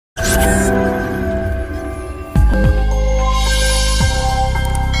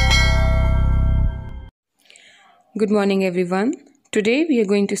Good morning, everyone. Today we are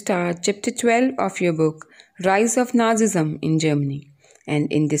going to start chapter 12 of your book, Rise of Nazism in Germany.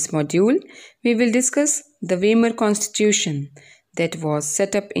 And in this module, we will discuss the Weimar Constitution that was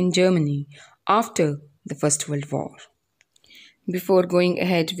set up in Germany after the First World War. Before going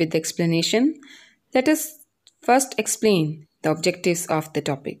ahead with the explanation, let us first explain the objectives of the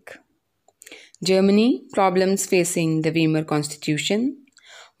topic. Germany, problems facing the Weimar Constitution.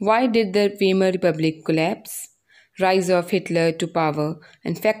 Why did the Weimar Republic collapse? Rise of Hitler to power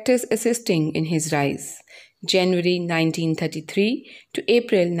and factors assisting in his rise, January 1933 to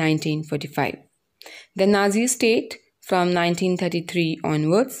April 1945. The Nazi state from 1933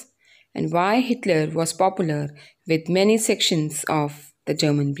 onwards, and why Hitler was popular with many sections of the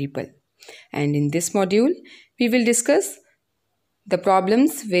German people. And in this module, we will discuss the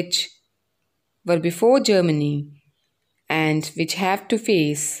problems which were before Germany and which have to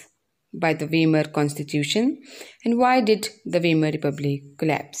face by the Weimar Constitution, and why did the Weimar Republic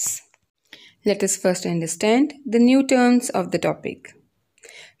collapse. Let us first understand the new terms of the topic.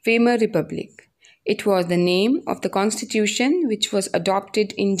 Weimar Republic. It was the name of the constitution which was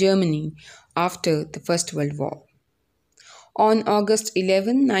adopted in Germany after the First World War. On August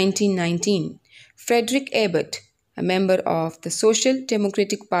 11, 1919, Frederick Ebert, a member of the Social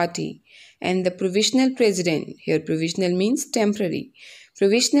Democratic Party and the provisional president, here provisional means temporary,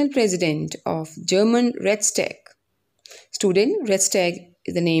 provisional president of German Reichstag. Student, Reichstag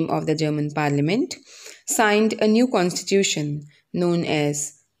is the name of the German parliament, signed a new constitution known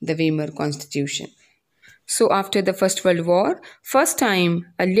as the Weimar Constitution. So after the First World War, first time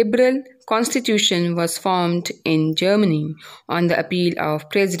a liberal constitution was formed in Germany on the appeal of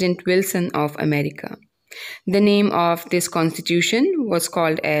President Wilson of America. The name of this constitution was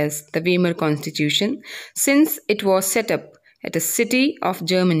called as the Weimar Constitution since it was set up at a city of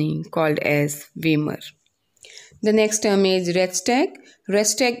Germany called as Weimar. The next term is Reichstag.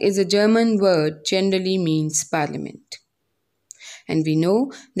 Reichstag is a German word, generally means parliament. And we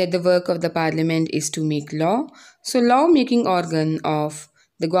know that the work of the parliament is to make law. So law-making organ of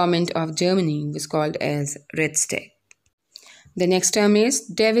the government of Germany was called as Reichstag. The next term is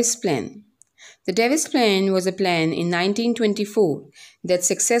Davis Plan. The Davis Plan was a plan in 1924 that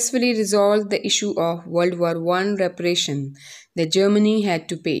successfully resolved the issue of World War I reparation that Germany had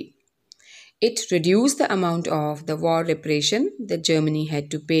to pay. It reduced the amount of the war reparation that Germany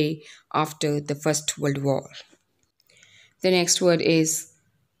had to pay after the First World War. The next word is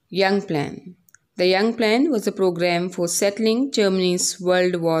Young Plan. The Young Plan was a program for settling Germany's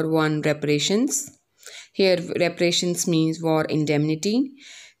World War I reparations. Here reparations means war indemnity.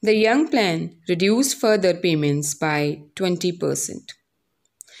 The Young Plan reduced further payments by 20%.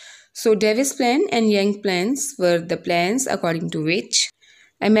 So Davis Plan and Young Plans were the plans according to which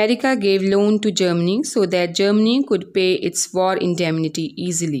America gave loan to Germany so that Germany could pay its war indemnity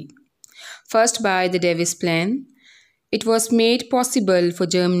easily. First, by the Davis Plan, it was made possible for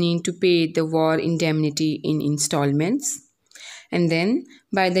Germany to pay the war indemnity in installments. And then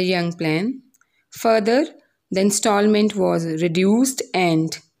by the Young Plan, further the installment was reduced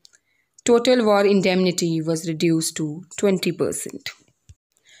and total war indemnity was reduced to 20%.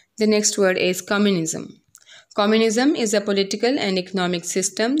 The next word is communism. Communism is a political and economic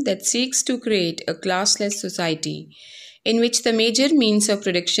system that seeks to create a classless society in which the major means of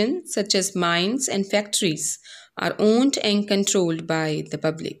production, such as mines and factories, are owned and controlled by the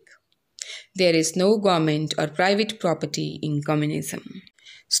public. There is no government or private property in communism.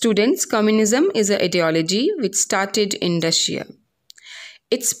 Students, communism is an ideology which started in Russia.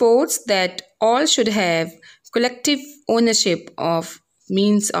 It supports that all should have collective ownership of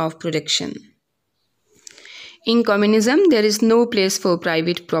means of production. In communism, there is no place for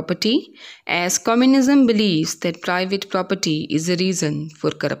private property, as communism believes that private property is a reason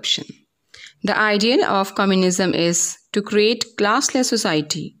for corruption. The ideal of communism is to create classless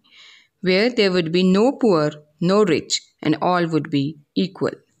society where there would be no poor, no rich, and all would be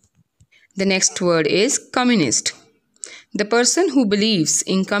equal. The next word is communist. The person who believes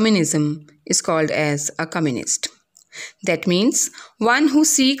in communism is called as a communist. That means one who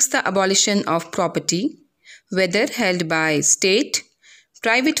seeks the abolition of property, whether held by state,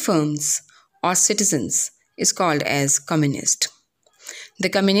 private firms, or citizens, is called as communist. The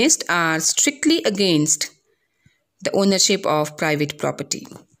communists are strictly against the ownership of private property.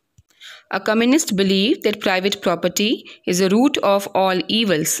 A communist believes that private property is a root of all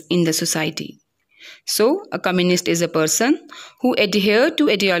evils in the society. So, a communist is a person who adheres to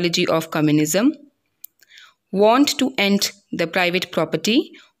ideology of communism, want to end the private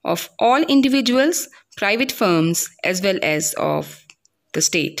property of all individuals, private firms, as well as of the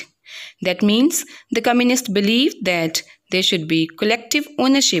state. That means the communists believed that there should be collective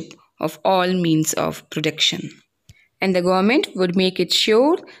ownership of all means of production. And the government would make it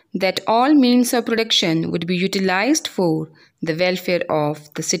sure that all means of production would be utilized for the welfare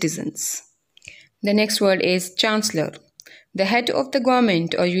of the citizens. The next word is chancellor. The head of the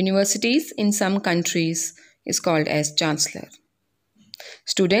government or universities in some countries is called as chancellor.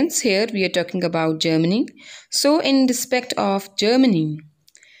 Students, here we are talking about Germany. So in respect of Germany,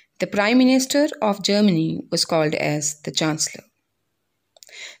 the Prime Minister of Germany was called as the chancellor.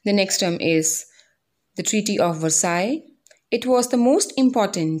 The next term is the Treaty of Versailles. It was the most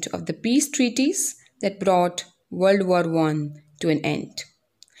important of the peace treaties that brought World War I to an end.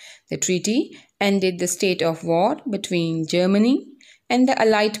 The treaty ended the state of war between Germany and the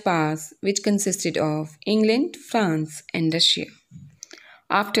Allied powers, which consisted of England, France, and Russia.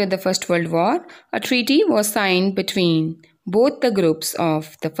 After the First World War, a treaty was signed between both the groups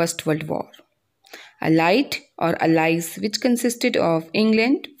of the First World War. Allied or allies, which consisted of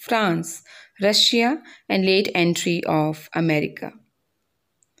England, France, Russia, and late entry of America.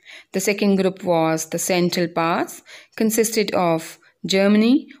 The second group was the Central Powers, consisted of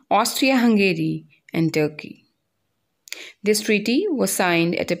Germany, Austria-Hungary, and Turkey. This treaty was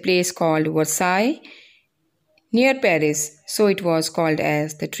signed at a place called Versailles, near Paris, so it was called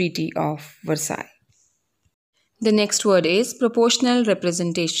as the Treaty of Versailles. The next word is proportional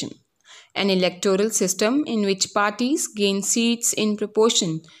representation, an electoral system in which parties gain seats in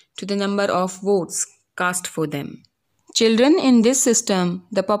proportion to the number of votes cast for them. Children, in this system,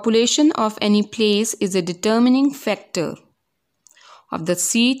 the population of any place is a determining factor of the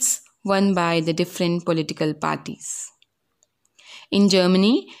seats won by the different political parties. In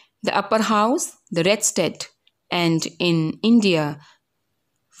Germany, the upper house, the Reichstag, and in India,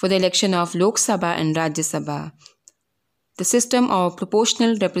 for the election of Lok Sabha and Rajya Sabha, the system of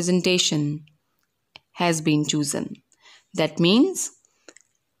proportional representation has been chosen. That means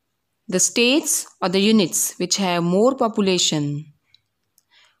the states or the units which have more population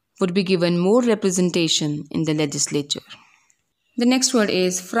would be given more representation in the legislature. The next word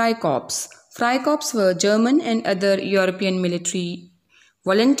is Freikorps. Freikorps were German and other European military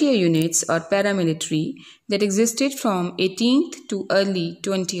volunteer units or paramilitary that existed from 18th to early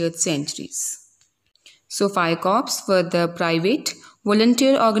 20th centuries. So Freikorps were the private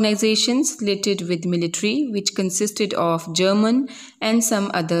volunteer organizations related with military which consisted of German and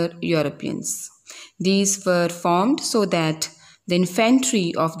some other Europeans. These were formed so that the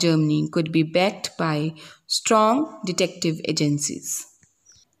infantry of Germany could be backed by strong detective agencies,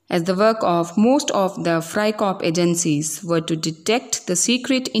 as the work of most of the Freikorps agencies were to detect the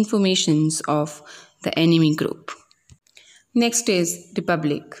secret informations of the enemy group. Next is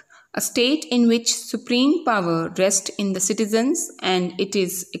Republic, a state in which supreme power rests in the citizens and it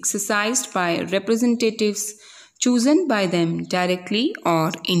is exercised by representatives chosen by them directly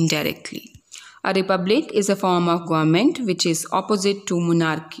or indirectly. A republic is a form of government which is opposite to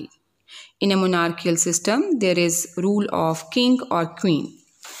monarchy. In a monarchical system, there is rule of king or queen.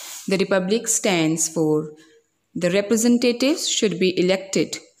 The republic stands for the representatives should be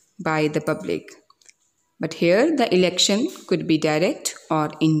elected by the public. But here the election could be direct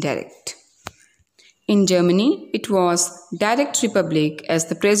or indirect. In Germany, it was direct republic as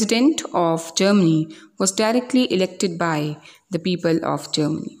the president of Germany was directly elected by the people of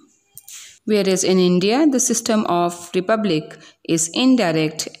Germany. Whereas in India, the system of republic is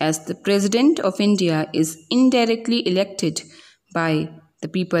indirect as the president of India is indirectly elected by the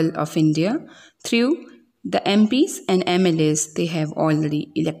people of India through the MPs and MLAs they have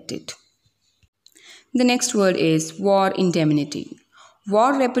already elected. The next word is war indemnity.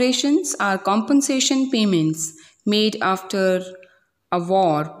 War reparations are compensation payments made after a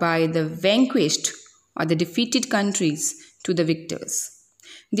war by the vanquished or the defeated countries to the victors.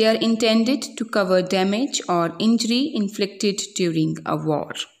 They are intended to cover damage or injury inflicted during a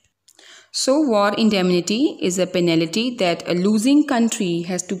war. So, war indemnity is a penalty that a losing country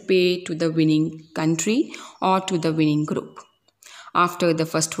has to pay to the winning country or to the winning group. After the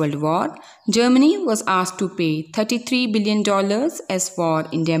First World War, Germany was asked to pay $33 billion as war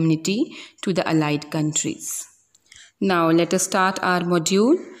indemnity to the Allied countries. Now, let us start our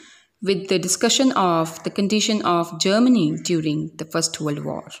module with the discussion of the condition of Germany during the First World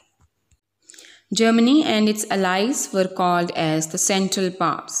War. Germany and its allies were called as the Central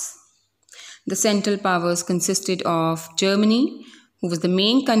Powers. The Central Powers consisted of Germany, who was the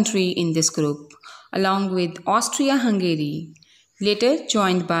main country in this group, along with Austria-Hungary, later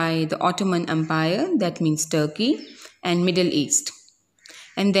joined by the Ottoman Empire, that means Turkey, and Middle East.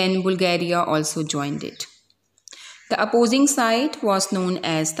 And then Bulgaria also joined it. The opposing side was known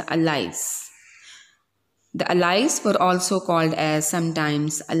as the Allies. The Allies were also called as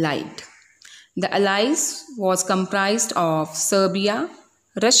sometimes Allied. The Allies was comprised of Serbia,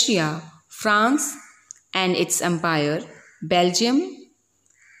 Russia, France and its empire, Belgium,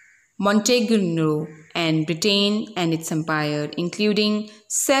 Montenegro and Britain and its empire, including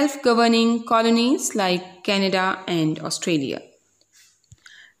self-governing colonies like Canada and Australia.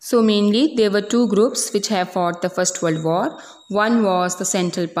 So mainly there were two groups which have fought the First World War. One was the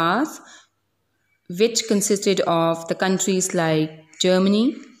Central Powers, which consisted of the countries like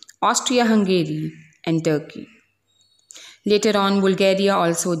Germany, Austria-Hungary and Turkey. Later on, Bulgaria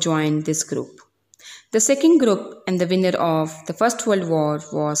also joined this group. The second group and the winner of the First World War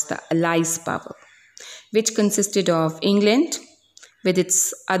was the Allies power, which consisted of England with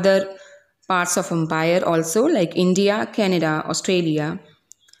its other parts of empire also like India, Canada, Australia,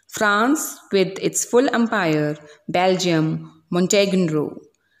 France with its full empire, Belgium, Montenegro,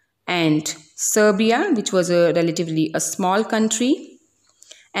 and Serbia, which was a small country,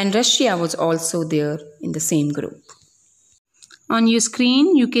 and Russia was also there in the same group. On your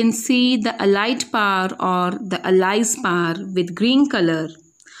screen, you can see the Allied power or the Allies power with green color.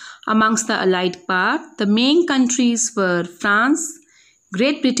 Amongst the Allied power, the main countries were France,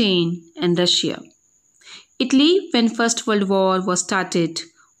 Great Britain and Russia. Italy, when First World War was started,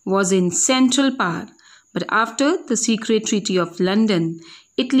 was in central power, but after the secret Treaty of London,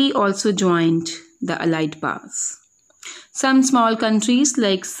 Italy also joined the Allied powers. Some small countries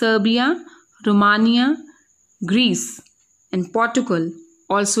like Serbia, Romania, Greece and Portugal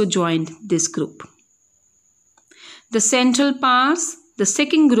also joined this group. The Central Powers, the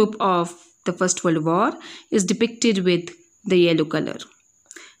second group of the First World War, is depicted with the yellow color.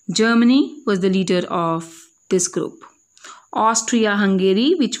 Germany was the leader of this group.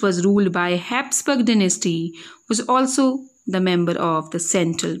 Austria-Hungary, which was ruled by Habsburg dynasty, was also the member of the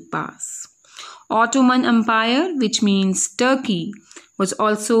Central Powers. Ottoman Empire, which means Turkey, was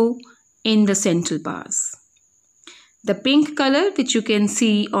also in the Central Powers. The pink color, which you can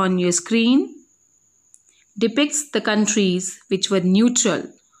see on your screen, depicts the countries which were neutral,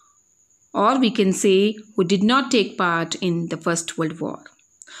 or we can say who did not take part in the First World War.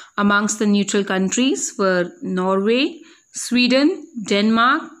 Amongst the neutral countries were Norway, Sweden,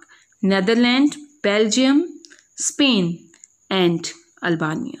 Denmark, Netherlands, Belgium, Spain and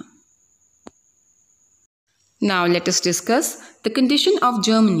Albania. Now let us discuss the condition of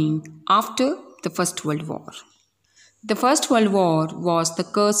Germany after the First World War. The First World War was the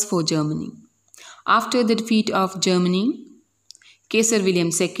curse for Germany. After the defeat of Germany, Kaiser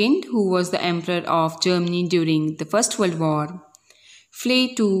William II, who was the Emperor of Germany during the First World War,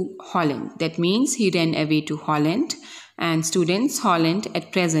 fled to Holland. That means he ran away to Holland, and students, Holland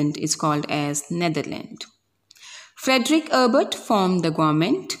at present is called as Netherlands. Frederick Herbert formed the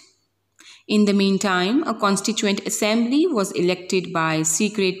government. In the meantime, a constituent assembly was elected by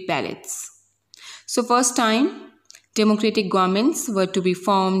secret ballots. So first time, democratic governments were to be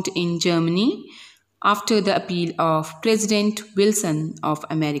formed in Germany after the appeal of President Wilson of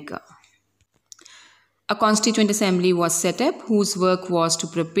America. A constituent assembly was set up whose work was to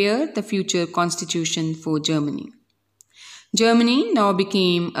prepare the future constitution for Germany. Germany now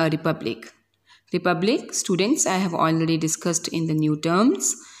became a republic. Republic, students, I have already discussed in the new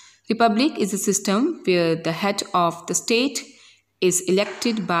terms. Republic is a system where the head of the state is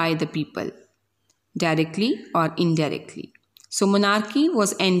elected by the people, directly or indirectly. So monarchy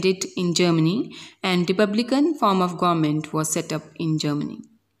was ended in Germany and republican form of government was set up in Germany.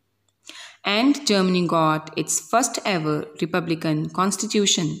 And Germany got its first ever republican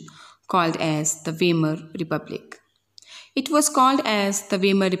constitution called as the Weimar Republic. It was called as the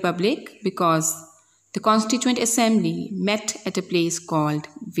Weimar Republic because the Constituent Assembly met at a place called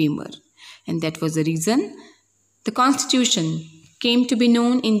Weimar, and that was the reason the Constitution came to be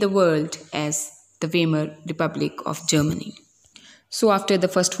known in the world as the Weimar Republic of Germany. So after the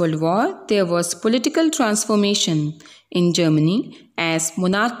First World War, there was political transformation in Germany as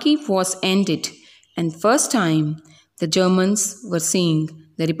monarchy was ended, and first time the Germans were seeing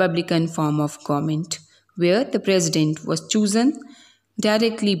the republican form of government, where the president was chosen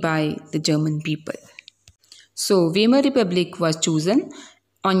directly by the German people. So Weimar Republic was chosen.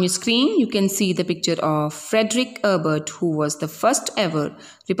 On your screen, you can see the picture of Frederick Herbert, who was the first ever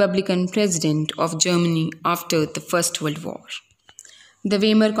Republican president of Germany after the First World War. The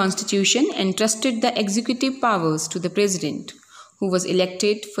Weimar Constitution entrusted the executive powers to the president, who was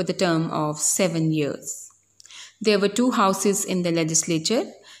elected for the term of 7 years. There were two houses in the legislature,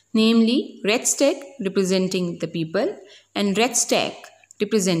 namely Reichstag representing the people and Reichstag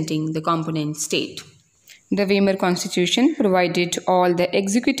representing the component state. The Weimar Constitution provided all the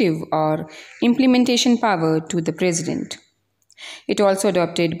executive or implementation power to the president. It also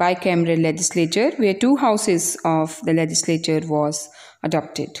adopted bicameral legislature where two houses of the legislature was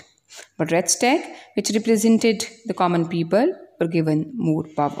adopted. But Reichstag, which represented the common people, were given more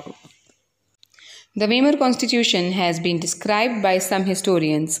power. The Weimar Constitution has been described by some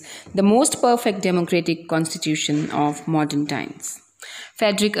historians the most perfect democratic constitution of modern times.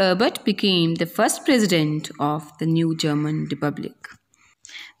 Friedrich Ebert became the first president of the new German Republic.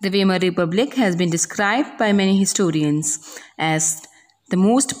 The Weimar Republic has been described by many historians as the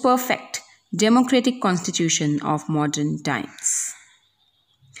most perfect democratic constitution of modern times.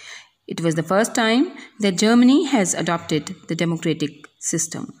 It was the first time that Germany has adopted the democratic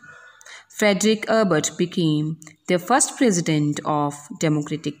system. Friedrich Ebert became the first president of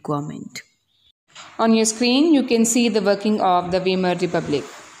democratic government. On your screen, you can see the working of the Weimar Republic.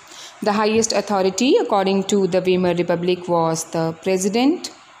 The highest authority according to the Weimar Republic was the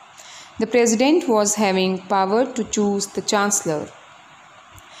president. The president was having power to choose the chancellor,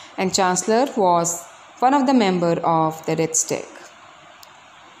 and chancellor was one of the members of the Reichstag.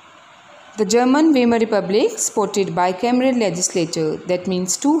 The German Weimar Republic supported bicameral legislature, that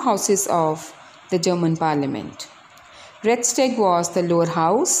means two houses of the German parliament. Reichstag was the lower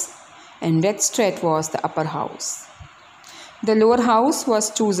house and Reichsrat was the upper house. The lower house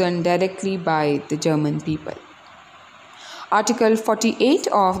was chosen directly by the German people. Article 48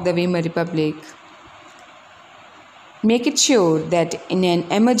 of the Weimar Republic make it sure that in an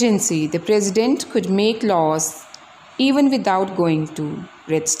emergency the president could make laws even without going to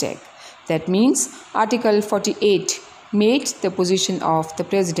Reichstag. That means Article 48 made the position of the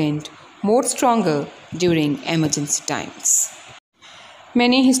president more stronger during emergency times.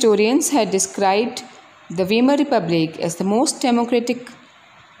 Many historians had described the Weimar Republic as the most democratic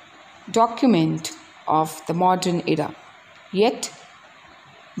document of the modern era. Yet,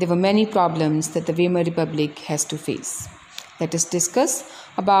 there were many problems that the Weimar Republic has to face. Let us discuss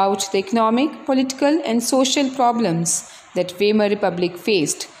about the economic, political and social problems that Weimar Republic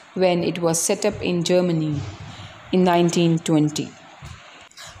faced when it was set up in Germany in 1920.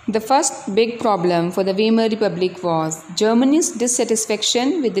 The first big problem for the Weimar Republic was Germany's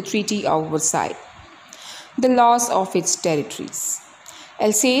dissatisfaction with the Treaty of Versailles, the loss of its territories.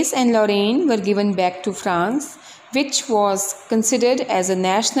 Alsace and Lorraine were given back to France, which was considered as a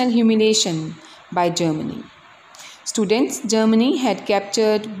national humiliation by Germany. Students, Germany had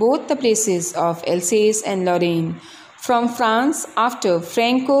captured both the places of Alsace and Lorraine from France after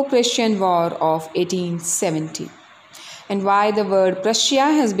Franco-Prussian War of 1870. And why the word Prussia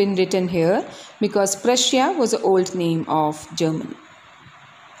has been written here? Because Prussia was the old name of Germany.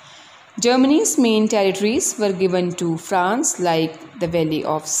 Germany's main territories were given to France, like the Valley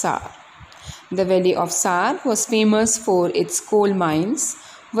of Saar. The Valley of Saar was famous for its coal mines,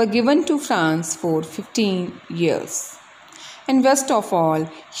 were given to France for 15 years. And worst of all,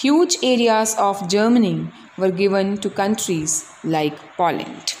 huge areas of Germany were given to countries like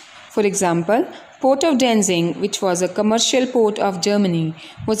Poland. For example, Port of Danzig, which was a commercial port of Germany,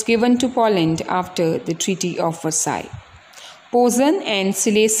 was given to Poland after the Treaty of Versailles. Posen and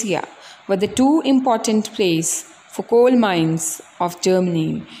Silesia were the two important places for coal mines of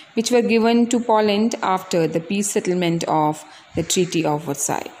Germany, which were given to Poland after the peace settlement of the Treaty of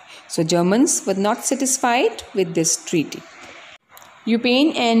Versailles. So Germans were not satisfied with this treaty.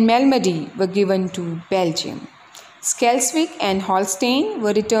 Eupen and Malmedy were given to Belgium. Schleswig and Holstein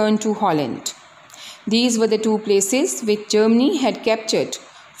were returned to Holland. These were the two places which Germany had captured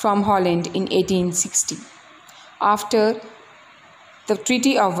from Holland in 1860. After the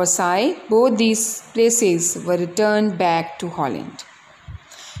Treaty of Versailles, both these places were returned back to Holland.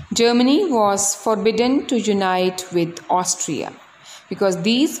 Germany was forbidden to unite with Austria because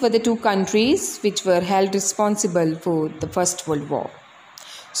these were the two countries which were held responsible for the First World War.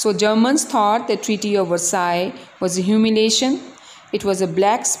 So Germans thought the Treaty of Versailles was a humiliation. It was a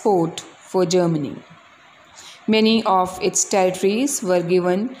black spot for Germany. Many of its territories were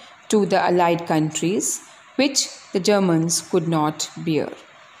given to the Allied countries, which the Germans could not bear.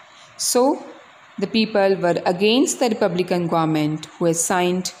 So the people were against the Republican government who had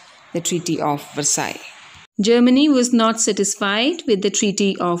signed the Treaty of Versailles. Germany was not satisfied with the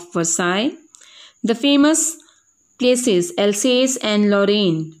Treaty of Versailles. The famous places Alsace and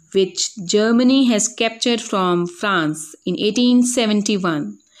Lorraine, which Germany has captured from France in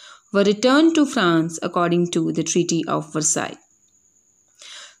 1871, were returned to France according to the Treaty of Versailles.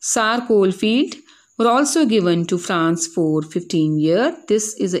 Saar coalfield were also given to France for 15 years.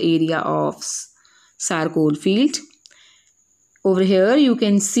 This is the area of Saar coalfield. Over here you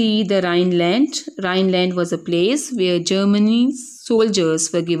can see the Rhineland. Rhineland was a place where Germany's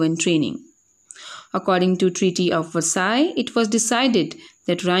soldiers were given training. According to Treaty of Versailles, it was decided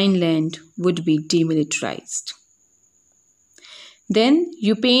that Rhineland would be demilitarized. Then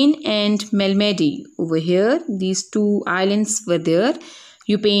Eupen and Malmedy. Over here, these two islands were there,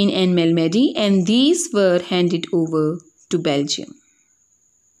 Eupen and Malmedy, and these were handed over to Belgium.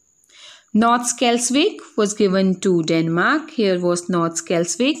 North Schleswig was given to Denmark. Here was North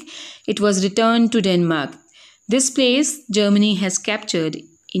Schleswig. It was returned to Denmark. This place Germany has captured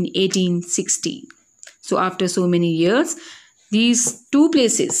in 1860. So after so many years, these two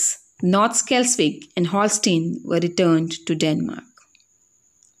places, North Schleswig and Holstein, were returned to Denmark.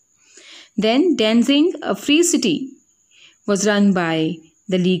 Then Danzig, a free city, was run by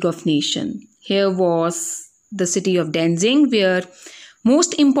the League of Nations. Here was the city of Danzig, where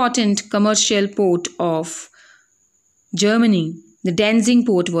most important commercial port of Germany, the Danzig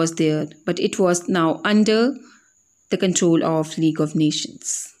port, was there, but it was now under the control of League of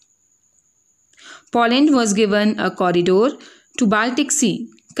Nations. Poland was given a corridor to Baltic Sea,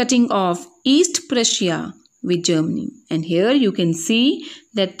 cutting off East Prussia with Germany. And here you can see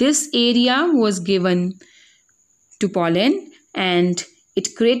that this area was given to Poland, and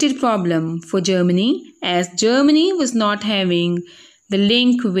it created problem for Germany, as Germany was not having the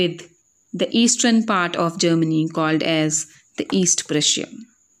link with the eastern part of Germany called as the East Prussia.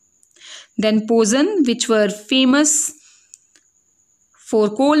 Then Posen, which were famous for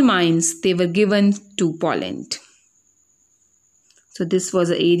coal mines, they were given to Poland. So this was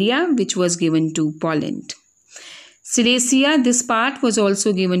an area which was given to Poland. Silesia, this part was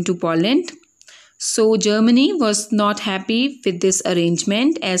also given to Poland. So Germany was not happy with this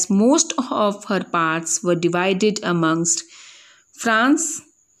arrangement, as most of her parts were divided amongst France,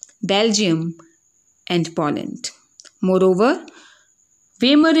 Belgium and Poland. Moreover,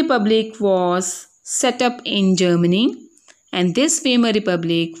 Weimar Republic was set up in Germany, and this Weimar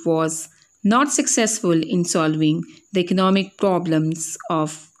Republic was not successful in solving the economic problems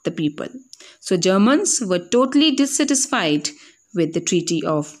of the people. So Germans were totally dissatisfied with the Treaty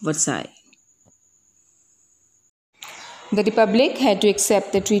of Versailles. The Republic had to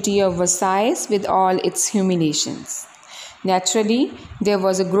accept the Treaty of Versailles with all its humiliations. Naturally, there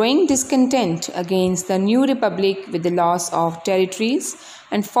was a growing discontent against the new Republic with the loss of territories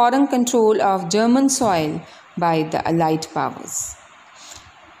and foreign control of German soil by the Allied powers.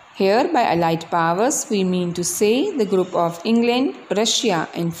 Here, by Allied powers, we mean to say the group of England, Russia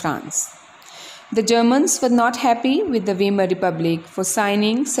and France. The Germans were not happy with the Weimar Republic for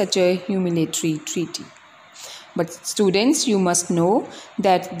signing such a humiliatory treaty. But students, you must know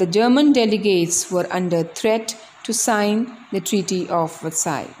that the German delegates were under threat to sign the Treaty of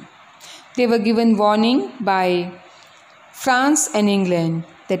Versailles. They were given warning by France and England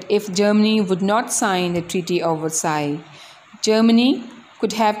that if Germany would not sign the Treaty of Versailles, Germany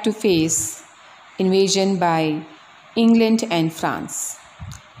could have to face invasion by England and France.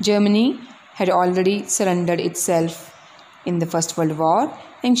 Germany had already surrendered itself in the First World War,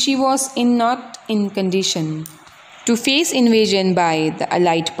 and she was not in condition to face invasion by the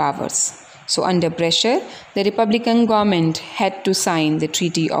Allied powers. So under pressure, the Republican government had to sign the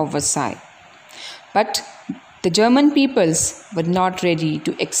Treaty of Versailles. But the German peoples were not ready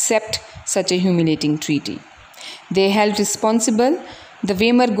to accept such a humiliating treaty. They held responsible the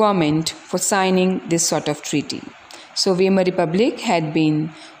Weimar government for signing this sort of treaty. So Weimar Republic had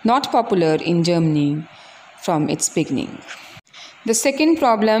been not popular in Germany from its beginning. The second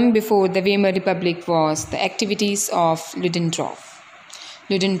problem before the Weimar Republic was the activities of Ludendorff.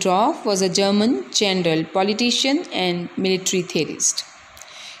 Ludendorff was a German general, politician and military theorist.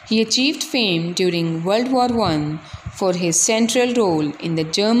 He achieved fame during World War I for his central role in the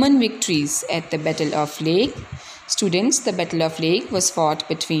German victories at the Battle of Lake. Students, the Battle of Lake was fought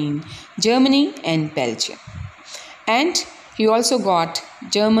between Germany and Belgium. And he also got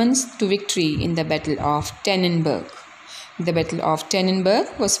Germans to victory in the Battle of Tannenberg. The Battle of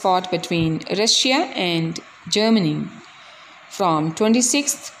Tannenberg was fought between Russia and Germany from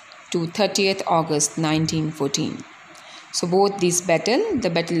 26th to 30th August 1914. So both these battles, the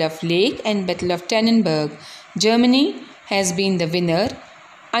Battle of Lake and Battle of Tannenberg, Germany has been the winner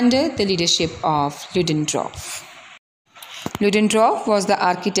under the leadership of Ludendorff. Ludendorff was the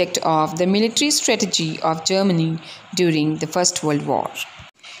architect of the military strategy of Germany during the First World War.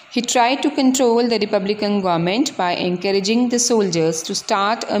 He tried to control the Republican government by encouraging the soldiers to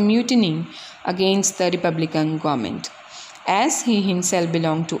start a mutiny against the Republican government. As he himself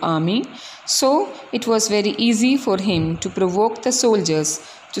belonged to army, so it was very easy for him to provoke the soldiers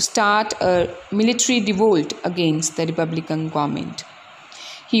to start a military revolt against the Republican government.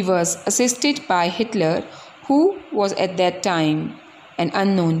 He was assisted by Hitler, who was at that time an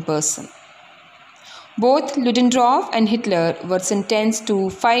unknown person. Both Ludendorff and Hitler were sentenced to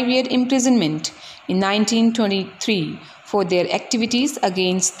 5-year imprisonment in 1923 for their activities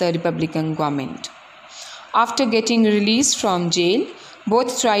against the Republican government. After getting released from jail,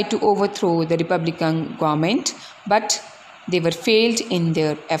 both tried to overthrow the Republican government, but they were failed in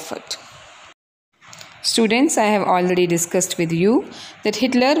their effort. Students, I have already discussed with you that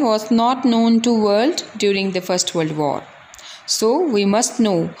Hitler was not known to the world during the First World War. So we must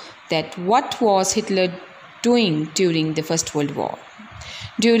know that what was Hitler doing during the First World War.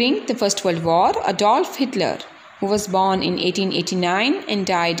 During the First World War, Adolf Hitler, who was born in 1889 and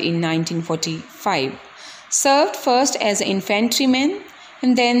died in 1945, served first as an infantryman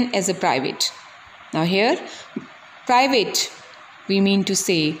and then as a private. Now here, private, we mean to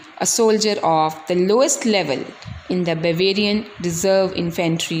say a soldier of the lowest level in the Bavarian Reserve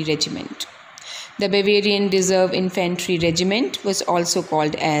Infantry Regiment. The Bavarian Reserve Infantry Regiment was also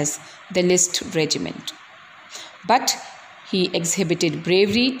called as the List Regiment. But he exhibited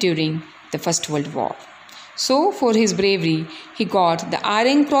bravery during the First World War. So for his bravery, he got the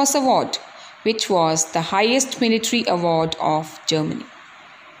Iron Cross Award, which was the highest military award of Germany.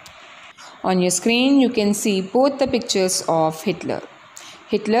 On your screen, you can see both the pictures of Hitler.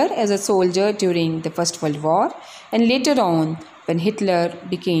 Hitler as a soldier during the First World War, and later on when Hitler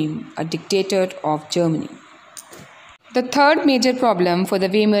became a dictator of Germany. The third major problem for the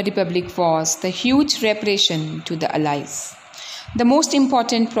Weimar Republic was the huge reparation to the Allies. The most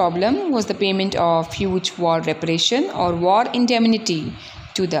important problem was the payment of huge war reparation or war indemnity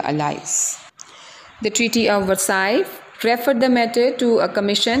to the Allies. The Treaty of Versailles referred the matter to a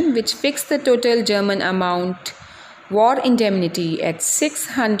commission which fixed the total German amount war indemnity at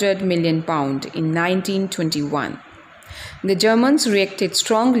 £600 million in 1921. The Germans reacted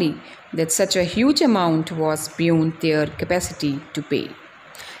strongly that such a huge amount was beyond their capacity to pay.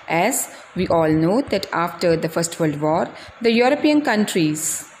 As we all know that after the First World War, the European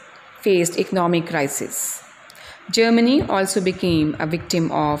countries faced economic crisis. Germany also became a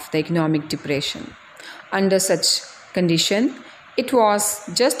victim of the economic depression. Under such condition, it was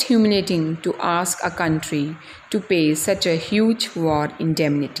just humiliating to ask a country to pay such a huge war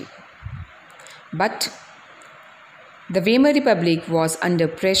indemnity. But the Weimar Republic was under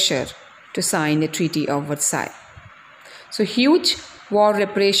pressure to sign the Treaty of Versailles. So huge war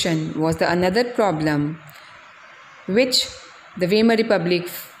reparation was another problem which the Weimar Republic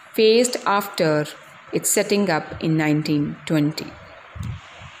faced after its setting up in 1920.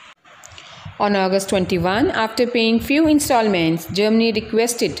 On August 21, after paying few installments, Germany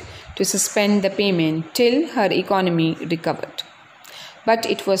requested to suspend the payment till her economy recovered. But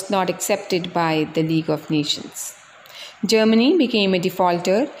it was not accepted by the League of Nations. Germany became a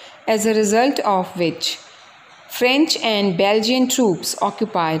defaulter, as a result of which French and Belgian troops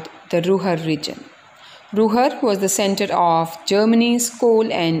occupied the Ruhr region. Ruhr was the center of Germany's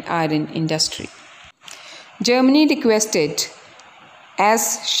coal and iron industry. Germany requested,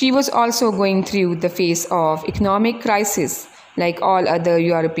 as she was also going through the phase of economic crisis like all other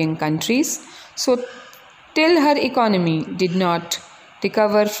European countries, so till her economy did not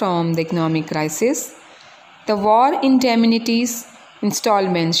recover from the economic crisis, the war indemnities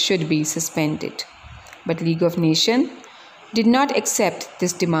installments should be suspended. But League of Nations did not accept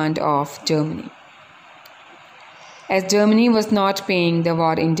this demand of Germany. As Germany was not paying the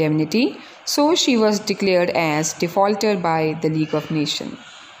war indemnity, so she was declared as defaulter by the League of Nations.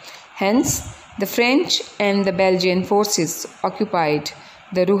 Hence, the French and the Belgian forces occupied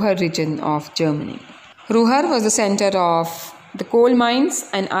the Ruhr region of Germany. Ruhr was the center of the coal mines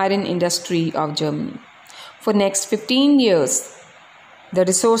and iron industry of Germany. For next 15 years, the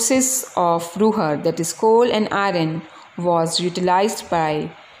resources of Ruhr, that is coal and iron, was utilized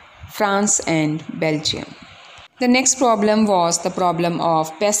by France and Belgium. The next problem was the problem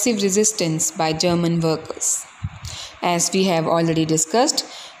of passive resistance by German workers. As we have already discussed,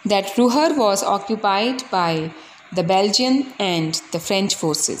 that Ruhr was occupied by the Belgian and the French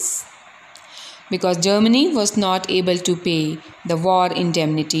forces, because Germany was not able to pay the war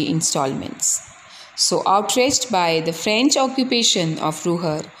indemnity installments. So outraged by the French occupation of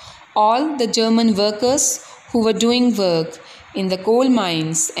Ruhr, all the German workers who were doing work in the coal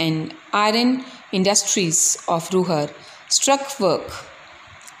mines and iron industries of Ruhr struck work.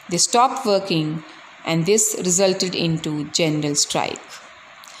 They stopped working, and this resulted into general strike.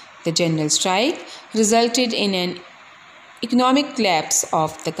 The general strike resulted in an economic collapse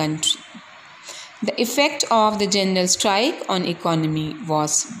of the country. The effect of the general strike on economy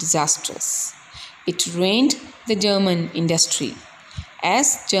was disastrous. It ruined the German industry,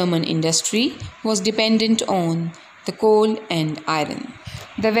 as German industry was dependent on the coal and iron.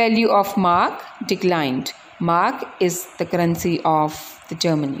 The value of mark declined. Mark is the currency of the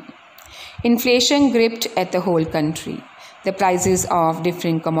Germany. Inflation gripped at the whole country. The prices of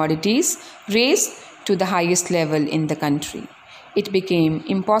different commodities raised to the highest level in the country. It became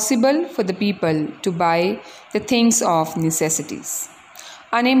impossible for the people to buy the things of necessities.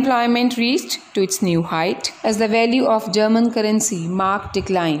 Unemployment reached to its new height as the value of German currency mark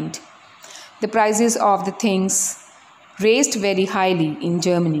declined. The prices of the things raised very highly in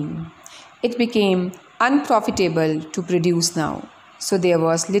Germany. It became unprofitable to produce now, so there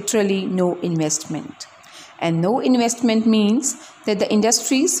was literally no investment. And no investment means that the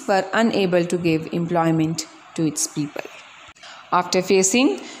industries were unable to give employment to its people. After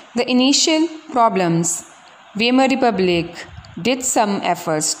facing the initial problems, Weimar Republic did some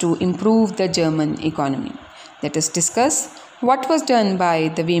efforts to improve the German economy. Let us discuss what was done by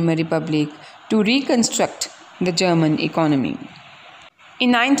the Weimar Republic to reconstruct the German economy.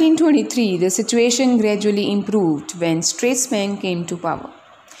 In 1923, the situation gradually improved when statesmen came to power.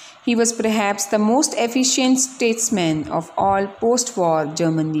 He was perhaps the most efficient statesman of all post-war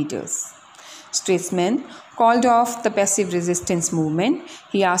German leaders. Statesman called off the passive resistance movement.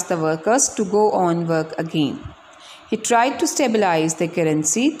 He asked the workers to go on work again. He tried to stabilize the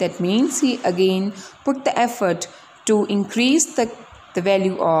currency. That means he again put the effort to increase the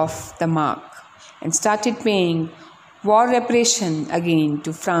value of the mark and started paying war reparation again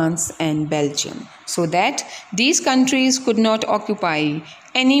to France and Belgium so that these countries could not occupy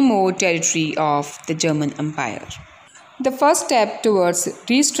any more territory of the German Empire. The first step towards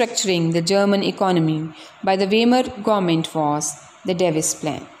restructuring the German economy by the Weimar government was the Davis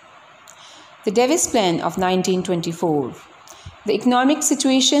Plan. The Davis Plan of 1924. The economic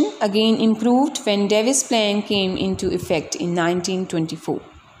situation again improved when Davis Plan came into effect in 1924.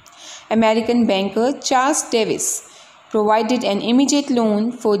 American banker Charles Davis provided an immediate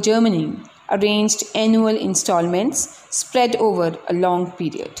loan for Germany, arranged annual installments spread over a long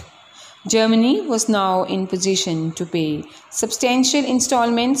period. Germany was now in position to pay substantial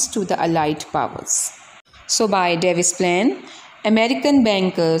installments to the Allied powers. So by Davis Plan, American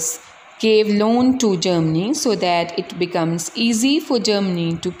bankers gave loan to Germany so that it becomes easy for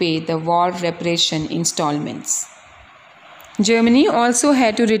Germany to pay the war reparation installments. Germany also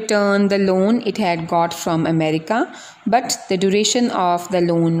had to return the loan it had got from America, but the duration of the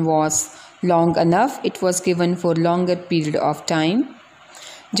loan was long enough. It was given for longer period of time.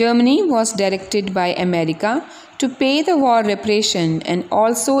 Germany was directed by America to pay the war reparation and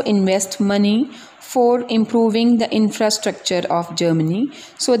also invest money for improving the infrastructure of Germany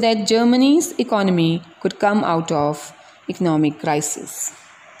so that Germany's economy could come out of economic crisis.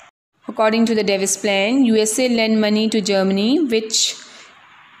 According to the Davis Plan, USA lent money to Germany, which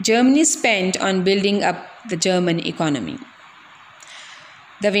Germany spent on building up the German economy.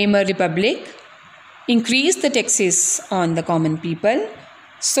 The Weimar Republic increased the taxes on the common people.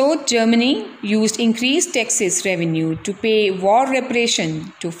 So Germany used increased taxes revenue to pay war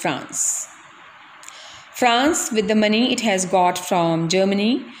reparation to France. France, with the money it has got from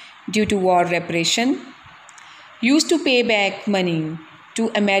Germany due to war reparation, used to pay back money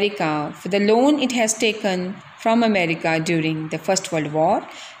to America for the loan it has taken from America during the First World War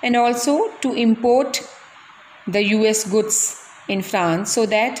and also to import the US goods in France so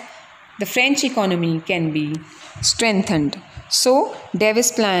that the French economy can be strengthened. So,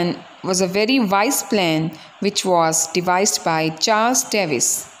 Davis Plan was a very wise plan which was devised by Charles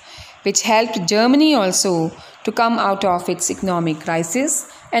Davis, which helped Germany also to come out of its economic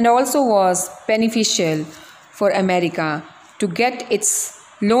crisis and also was beneficial for America to get its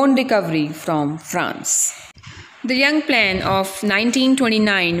loan recovery from France. The Young Plan of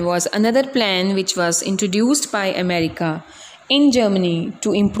 1929 was another plan which was introduced by America in Germany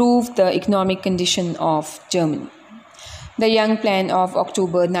to improve the economic condition of Germany. The Young Plan of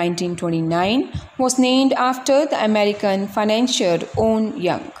October 1929 was named after the American financier Owen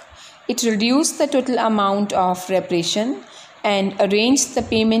Young. It reduced the total amount of reparation and arranged the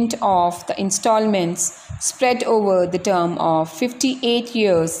payment of the installments spread over the term of 58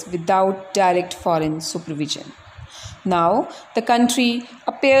 years without direct foreign supervision. Now, the country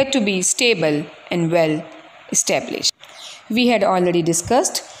appeared to be stable and well established. We had already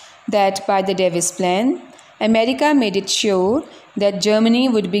discussed that by the Davis Plan, America made it sure that Germany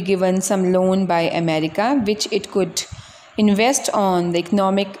would be given some loan by America which it could invest on the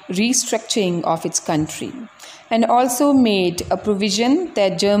economic restructuring of its country, and also made a provision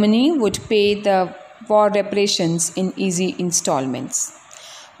that Germany would pay the war reparations in easy installments.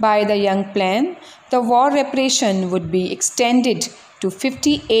 By the Young Plan, the war reparation would be extended to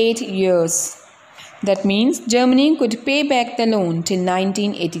 58 years. That means Germany could pay back the loan till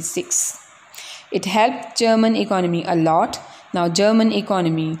 1986. It helped German economy a lot. Now German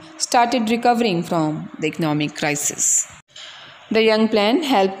economy started recovering from the economic crisis. The Young Plan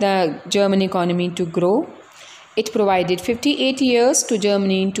helped the German economy to grow. It provided 58 years to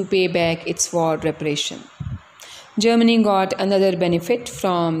Germany to pay back its war reparation. Germany got another benefit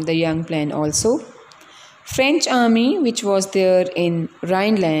from the Young Plan also. French army, which was there in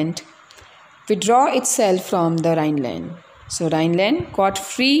Rhineland, withdraw itself from the Rhineland. So Rhineland got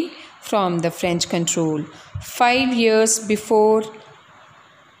free from the French control 5 years before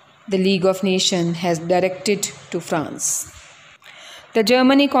the League of Nations has directed to France. The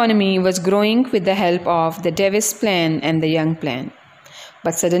German economy was growing with the help of the Davis Plan and the Young Plan.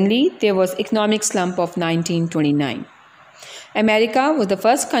 But suddenly there was economic slump of 1929. America was the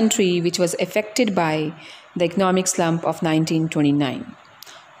first country which was affected by the economic slump of 1929.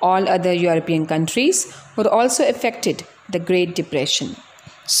 All other European countries were also affected the Great Depression.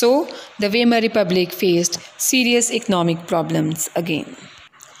 So the Weimar Republic faced serious economic problems again.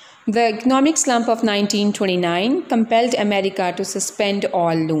 The economic slump of 1929 compelled America to suspend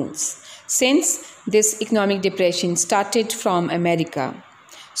all loans. Since this economic depression started from America,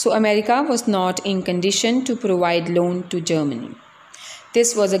 so America was not in condition to provide loan to Germany.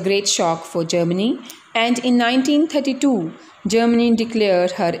 This was a great shock for Germany, and in 1932, Germany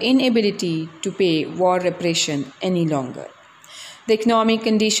declared her inability to pay war reparation any longer. The economic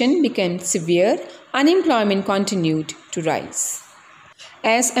condition became severe, unemployment continued to rise.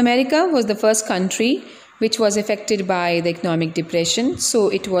 As America was the first country which was affected by the economic depression, so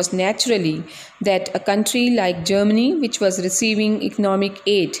it was naturally that a country like Germany, which was receiving economic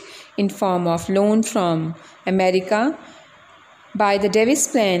aid in form of loan from America by the Davis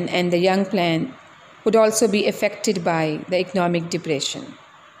Plan and the Young Plan, would also be affected by the economic depression.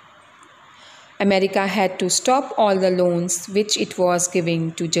 America had to stop all the loans which it was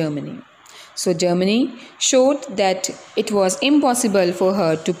giving to Germany. So Germany showed that it was impossible for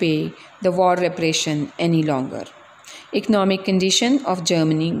her to pay the war reparation any longer. Economic condition of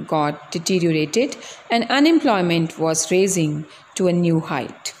Germany got deteriorated and unemployment was rising to a new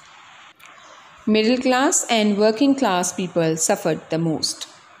height. Middle class and working class people suffered the most.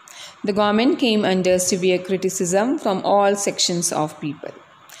 The government came under severe criticism from all sections of people.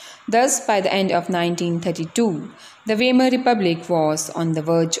 Thus, by the end of 1932, the Weimar Republic was on the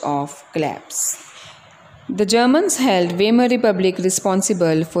verge of collapse. The Germans held Weimar Republic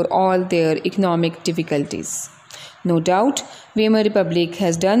responsible for all their economic difficulties. No doubt, Weimar Republic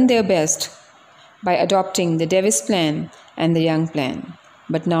has done their best by adopting the Davis Plan and the Young Plan.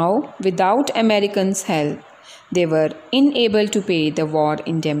 But now, without Americans' help, they were unable to pay the war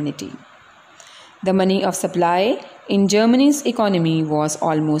indemnity. The money of supply in Germany's economy was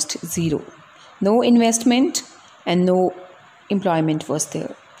almost zero. No investment and no employment was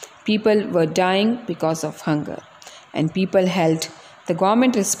there. People were dying because of hunger, and people held the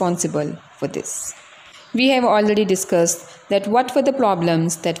government responsible for this. We have already discussed that what were the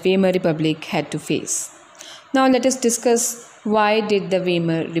problems that Weimar Republic had to face. Now let us discuss why did the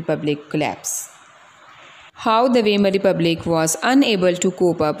Weimar Republic collapse. How the Weimar Republic was unable to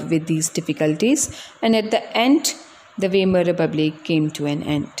cope up with these difficulties, and at the end, the Weimar Republic came to an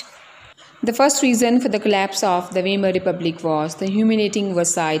end. The first reason for the collapse of the Weimar Republic was the humiliating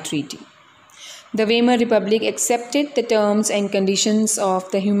Versailles Treaty. The Weimar Republic accepted the terms and conditions of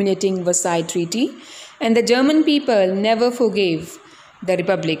the humiliating Versailles Treaty, and the German people never forgave the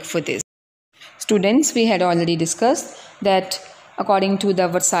Republic for this. Students, we had already discussed that according to the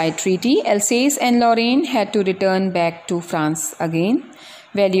Versailles Treaty, Alsace and Lorraine had to return back to France again.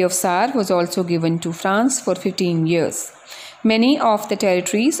 Valley of Saar was also given to France for 15 years. Many of the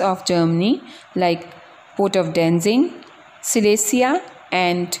territories of Germany, like Port of Danzig, Silesia,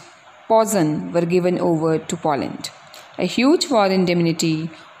 and Posen, were given over to Poland. A huge war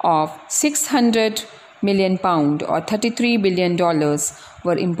indemnity of £600 million or $33 billion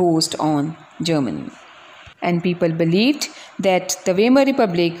were imposed on Germany. And people believed that the Weimar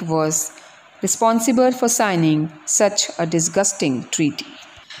Republic was responsible for signing such a disgusting treaty.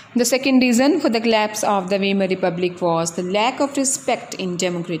 The second reason for the collapse of the Weimar Republic was the lack of respect in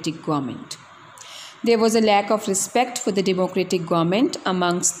democratic government. There was a lack of respect for the democratic government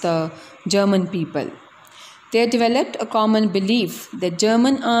amongst the German people. There developed a common belief that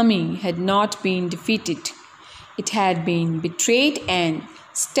German army had not been defeated. it had been betrayed and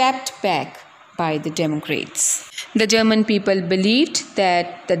stabbed back by the Democrats. The German people believed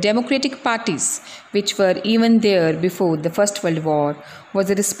that the democratic parties, which were even there before the First World War, was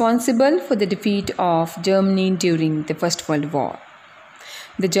responsible for the defeat of Germany during the First World War.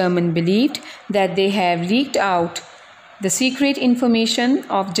 The Germans believed that they have leaked out the secret information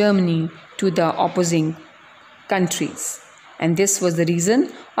of Germany to the opposing countries, and this was the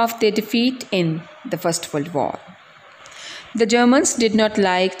reason of their defeat in the First World War. The Germans did not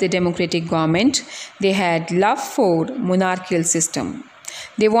like the democratic government. They had love for monarchical system.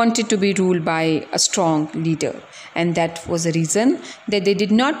 They wanted to be ruled by a strong leader, and that was the reason that they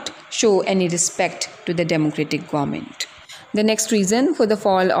did not show any respect to the democratic government. The next reason for the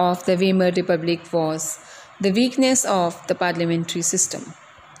fall of the Weimar Republic was the weakness of the parliamentary system.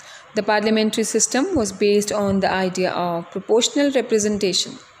 The parliamentary system was based on the idea of proportional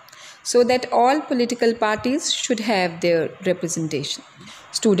representation, so that all political parties should have their representation.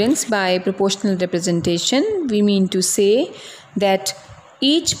 Students, by proportional representation, we mean to say that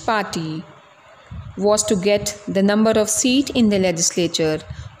each party was to get the number of seats in the legislature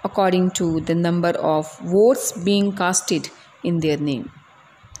according to the number of votes being casted in their name.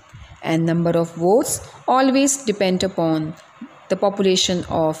 And number of votes always depend upon the population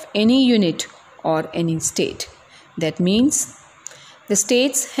of any unit or any state. That means the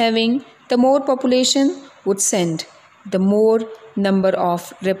states having the more population would send the more number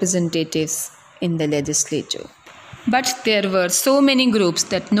of representatives in the legislature. But there were so many groups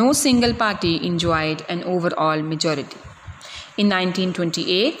that no single party enjoyed an overall majority. In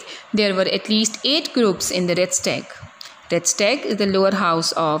 1928, there were at least 8 groups in the Reichstag. Reichstag is the lower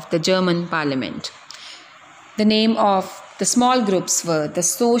house of the German parliament. The name of the small groups were the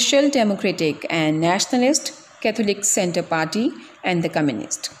Social Democratic and Nationalist Catholic Center Party and the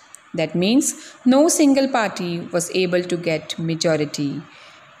Communist. That means no single party was able to get majority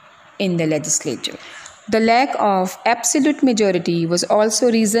in the legislature. The lack of absolute majority was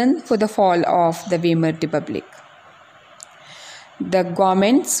also reason for the fall of the Weimar Republic. The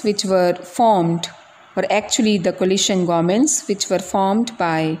governments which were formed were actually the coalition governments which were formed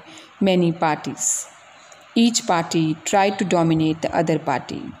by many parties. Each party tried to dominate the other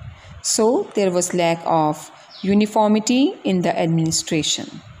party. So there was lack of uniformity in the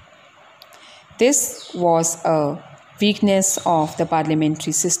administration. This was a weakness of the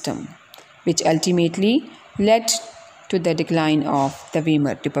parliamentary system, which ultimately led to the decline of the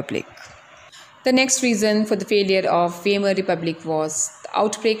Weimar Republic. The next reason for the failure of Weimar Republic was the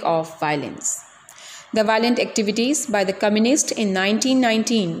outbreak of violence. The violent activities by the communists in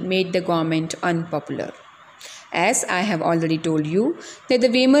 1919 made the government unpopular. As I have already told you, that the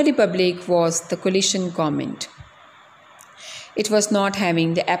Weimar Republic was the coalition government. It was not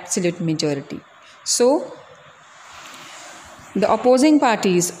having the absolute majority. So, the opposing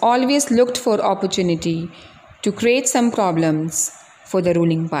parties always looked for opportunity to create some problems for the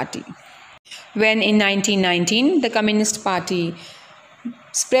ruling party. When in 1919, the Communist Party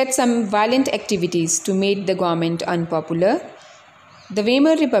spread some violent activities to make the government unpopular, the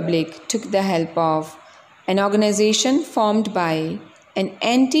Weimar Republic took the help of an organization formed by an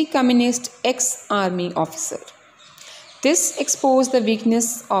anti-communist ex-army officer. This exposed the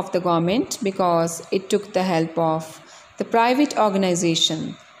weakness of the government because it took the help of the private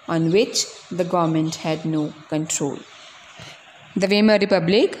organization on which the government had no control. The Weimar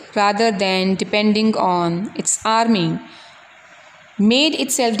Republic, rather than depending on its army, made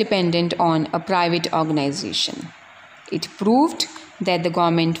itself dependent on a private organization. It proved that the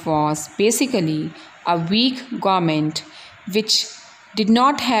government was basically a weak government which did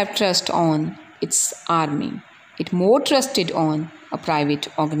not have trust on its army. It more trusted on a private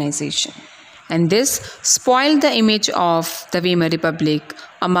organization. And this spoiled the image of the Weimar Republic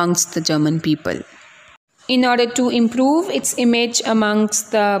amongst the German people. In order to improve its image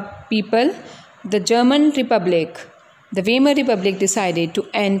amongst the people, the German Republic, the Weimar Republic, decided to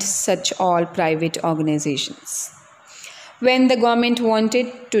end such all private organizations. When the government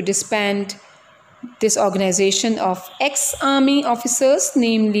wanted to disband this organization of ex-army officers,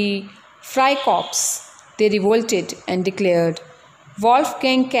 namely Freikorps, they revolted and declared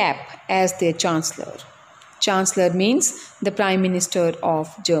Wolfgang Kapp as their chancellor. Chancellor means the Prime Minister of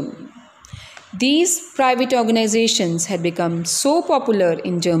Germany. These private organizations had become so popular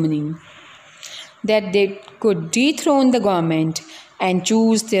in Germany that they could dethrone the government and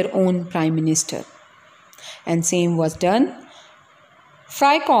choose their own Prime Minister. And same was done.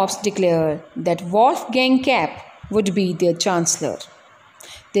 Freikorps declared that Wolfgang Kapp would be their chancellor.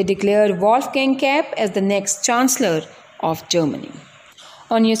 They declared Wolfgang Kapp as the next chancellor of Germany.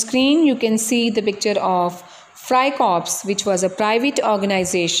 On your screen, you can see the picture of Freikorps, which was a private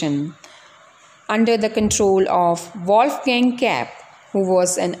organization under the control of Wolfgang Kapp, who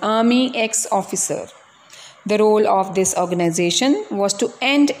was an army ex-officer. The role of this organization was to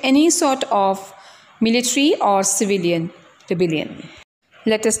end any sort of military or civilian rebellion.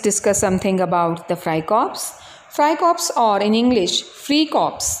 Let us discuss something about the Freikorps. Freikorps, or in English,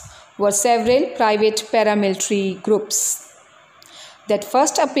 Freikorps, were several private paramilitary groups that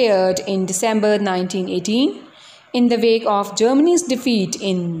first appeared in December 1918 in the wake of Germany's defeat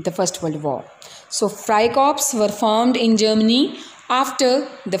in the First World War. So Freikorps were formed in Germany after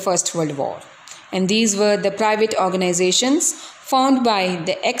the First World War, and these were the private organizations formed by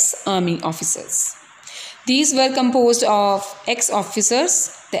the ex-army officers. These were composed of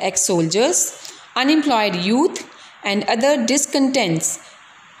ex-officers, the ex-soldiers, unemployed youth, and other discontents,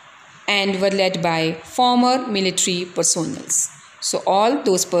 and were led by former military personnel. So all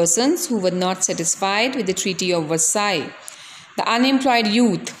those persons who were not satisfied with the Treaty of Versailles, the unemployed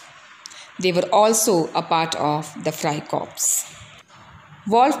youth, they were also a part of the Freikorps.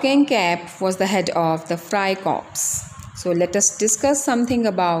 Wolfgang Kapp was the head of the Freikorps. So let us discuss something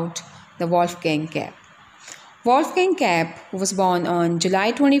about the Wolfgang Kapp. Wolfgang Kapp, who was born on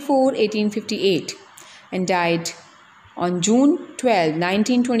July 24, 1858 and died on June 12,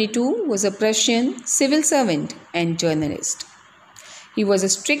 1922, was a Prussian civil servant and journalist. He was a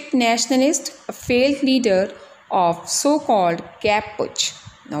strict nationalist, a failed leader of so-called Kapp Putsch.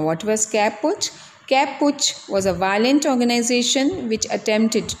 Now, what was Kapp Putsch? Kapp Putsch was a violent organization which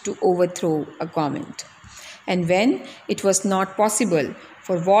attempted to overthrow a government. And when it was not possible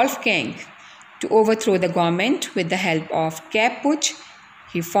for Wolfgang to overthrow the government with the help of Kapp Putsch,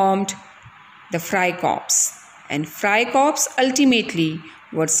 he formed the Freikorps. And Freikorps ultimately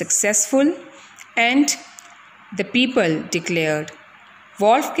were successful, and the people declared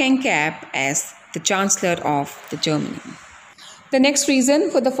Wolfgang Kapp as the Chancellor of the Germany. The next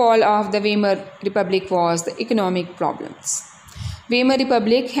reason for the fall of the Weimar Republic was the economic problems. Weimar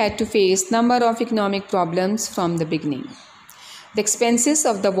Republic had to face a number of economic problems from the beginning. The expenses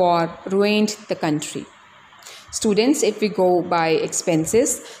of the war ruined the country. Students, if we go by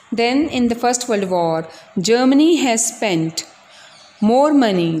expenses, then in the First World War, Germany has spent more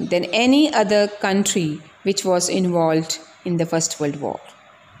money than any other country which was involved in the First World War.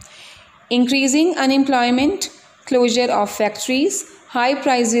 Increasing unemployment, closure of factories, high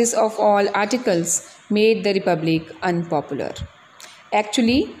prices of all articles made the Republic unpopular.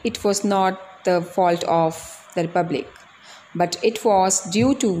 Actually, it was not the fault of the Republic, but it was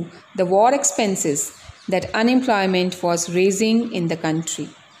due to the war expenses that unemployment was rising in the country.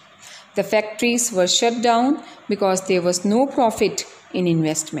 The factories were shut down because there was no profit in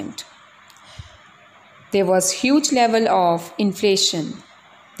investment. There was huge level of inflation.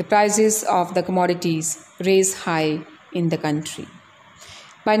 The prices of the commodities raised high in the country.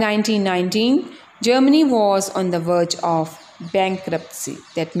 By 1919, Germany was on the verge of bankruptcy.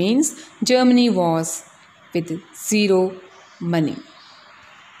 That means Germany was with zero money.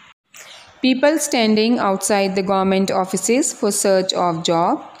 People standing outside the government offices for search of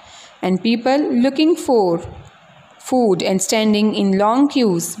job, and people looking for food and standing in long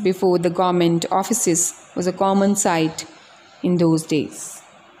queues before the government offices was a common sight in those days.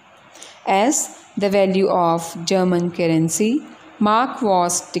 As the value of German currency, mark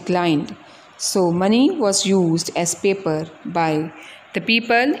was declined, so money was used as paper by the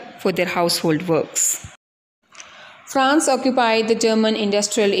people for their household works. France occupied the German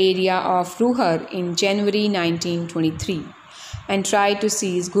industrial area of Ruhr in January 1923 and tried to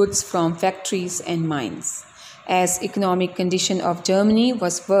seize goods from factories and mines. As economic condition of Germany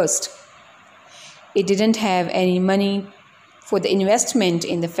was worst, it didn't have any money for the investment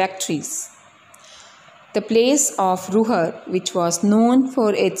in the factories. The place of Ruhr, which was known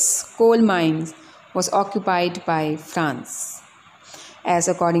for its coal mines, was occupied by France. As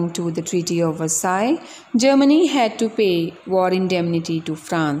according to the Treaty of Versailles, Germany had to pay war indemnity to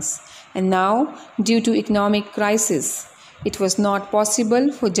France, and now, due to economic crisis, it was not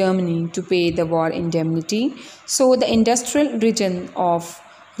possible for Germany to pay the war indemnity, so the industrial region of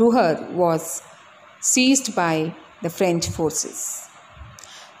Ruhr was seized by the French forces.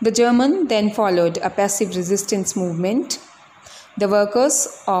 The German then followed a passive resistance movement. The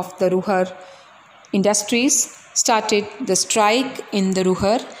workers of the Ruhr industries started the strike in the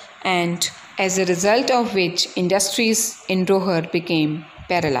Ruhr, and as a result of which industries in Ruhr became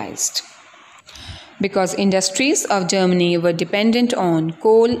paralyzed. Because industries of Germany were dependent on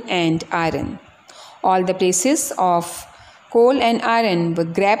coal and iron. All the places of coal and iron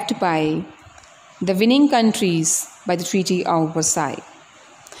were grabbed by the winning countries by the Treaty of Versailles.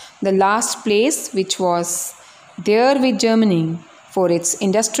 The last place which was There with Germany for its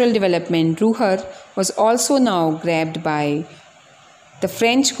industrial development, Ruhr was also now grabbed by the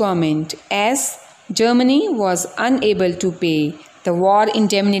French government as Germany was unable to pay the war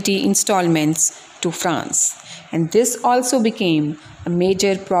indemnity installments to France, and this also became a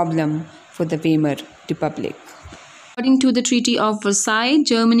major problem for the Weimar Republic. According to the Treaty of Versailles,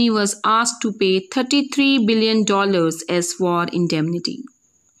 Germany was asked to pay $33 billion as war indemnity.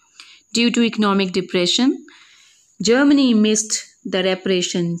 Due to economic depression, Germany missed the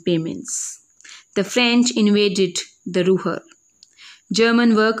reparation payments. The French invaded the Ruhr.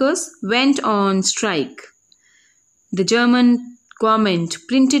 German workers went on strike. The German government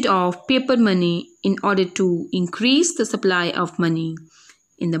printed off paper money in order to increase the supply of money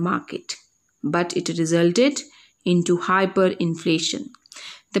in the market, but it resulted into hyperinflation.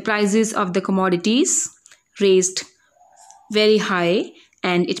 The prices of the commodities raised very high,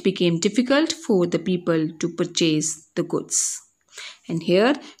 and it became difficult for the people to purchase the goods. And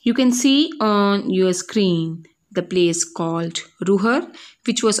here you can see on your screen the place called Ruhr,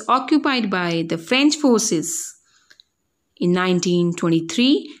 which was occupied by the French forces in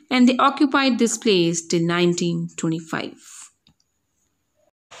 1923, and they occupied this place till 1925.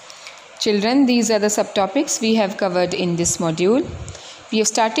 Children, these are the subtopics we have covered in this module. We have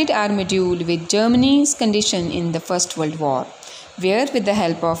started our module with Germany's condition in the First World War, where with the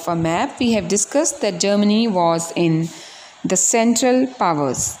help of a map we have discussed that Germany was in the Central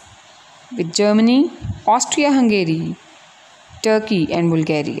Powers, with Germany, Austria-Hungary, Turkey and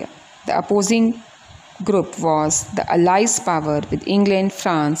Bulgaria. The opposing group was the Allies power with England,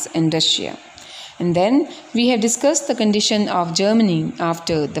 France and Russia. And then we have discussed the condition of Germany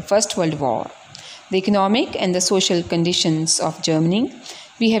after the First World War, the economic and the social conditions of Germany.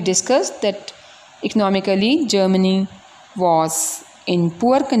 We have discussed that economically Germany was in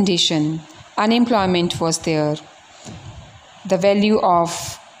poor condition, unemployment was there, the value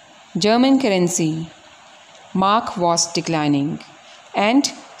of German currency, mark was declining,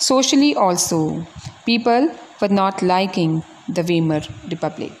 and socially also people were not liking the Weimar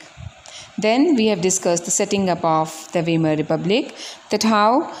Republic. Then we have discussed the setting up of the Weimar Republic, that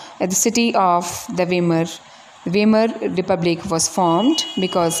how at the city of the Weimar Republic was formed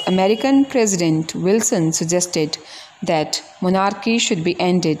because American President Wilson suggested that monarchy should be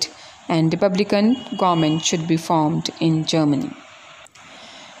ended and Republican government should be formed in Germany.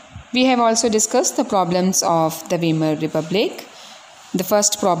 We have also discussed the problems of the Weimar Republic. The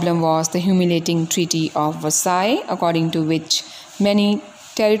first problem was the humiliating Treaty of Versailles, according to which many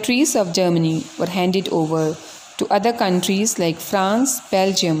territories of Germany were handed over to other countries like France,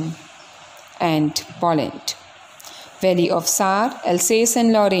 Belgium and Poland. Valley of Saar, Alsace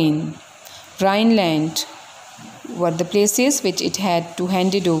and Lorraine, Rhineland were the places which it had to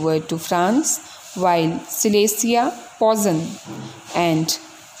hand it over to France, while Silesia, Posen and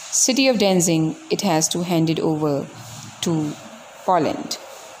city of Danzig it has to hand it over to Poland.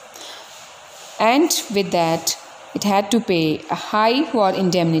 And with that it had to pay a high war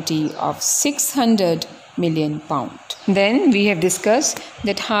indemnity of 600 million pounds. Then we have discussed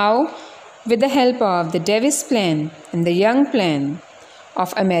that how with the help of the Davis Plan and the Young Plan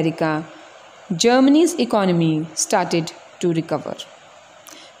of America, Germany's economy started to recover.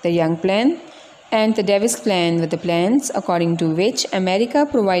 The Young Plan and the Davis Plan were the plans according to which America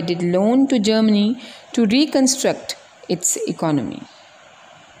provided loan to Germany to reconstruct its economy.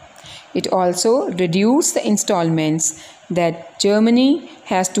 It also reduced the installments that Germany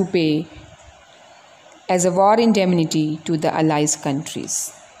has to pay as a war indemnity to the Allies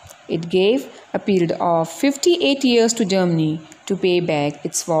countries. It gave a period of 58 years to Germany to pay back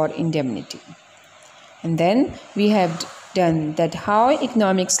its war indemnity. And then we have done that how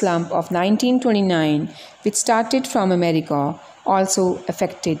economic slump of 1929, which started from America, also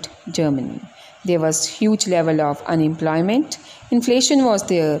affected Germany. There was huge level of unemployment, inflation was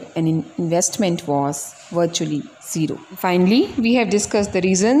there, and investment was virtually zero. Finally, we have discussed the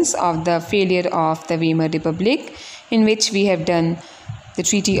reasons of the failure of the Weimar Republic, in which we have done the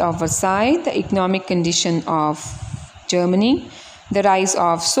Treaty of Versailles, the economic condition of Germany, the rise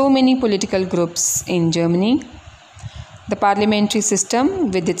of so many political groups in Germany, the parliamentary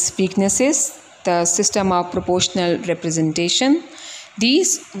system with its weaknesses, the system of proportional representation.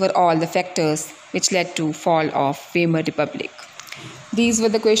 These were all the factors which led to fall of Weimar Republic. These were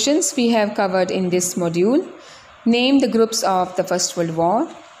the questions we have covered in this module. Name the groups of the First World War.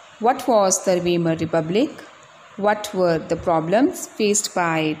 What was the Weimar Republic? What were the problems faced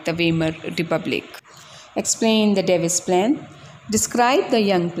by the Weimar Republic? Explain the Davis Plan. Describe the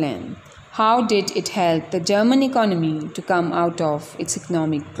Young Plan. How did it help the German economy to come out of its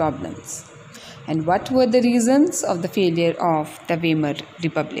economic problems? And what were the reasons of the failure of the Weimar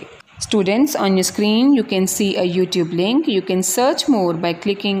Republic? Students, on your screen you can see a YouTube link. You can search more by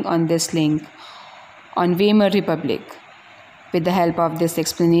clicking on this link on Weimar Republic. With the help of this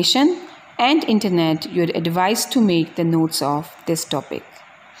explanation and internet, you are advised to make the notes of this topic.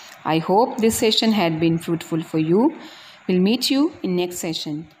 I hope this session had been fruitful for you. We'll meet you in next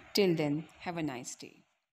session. Till then, have a nice day.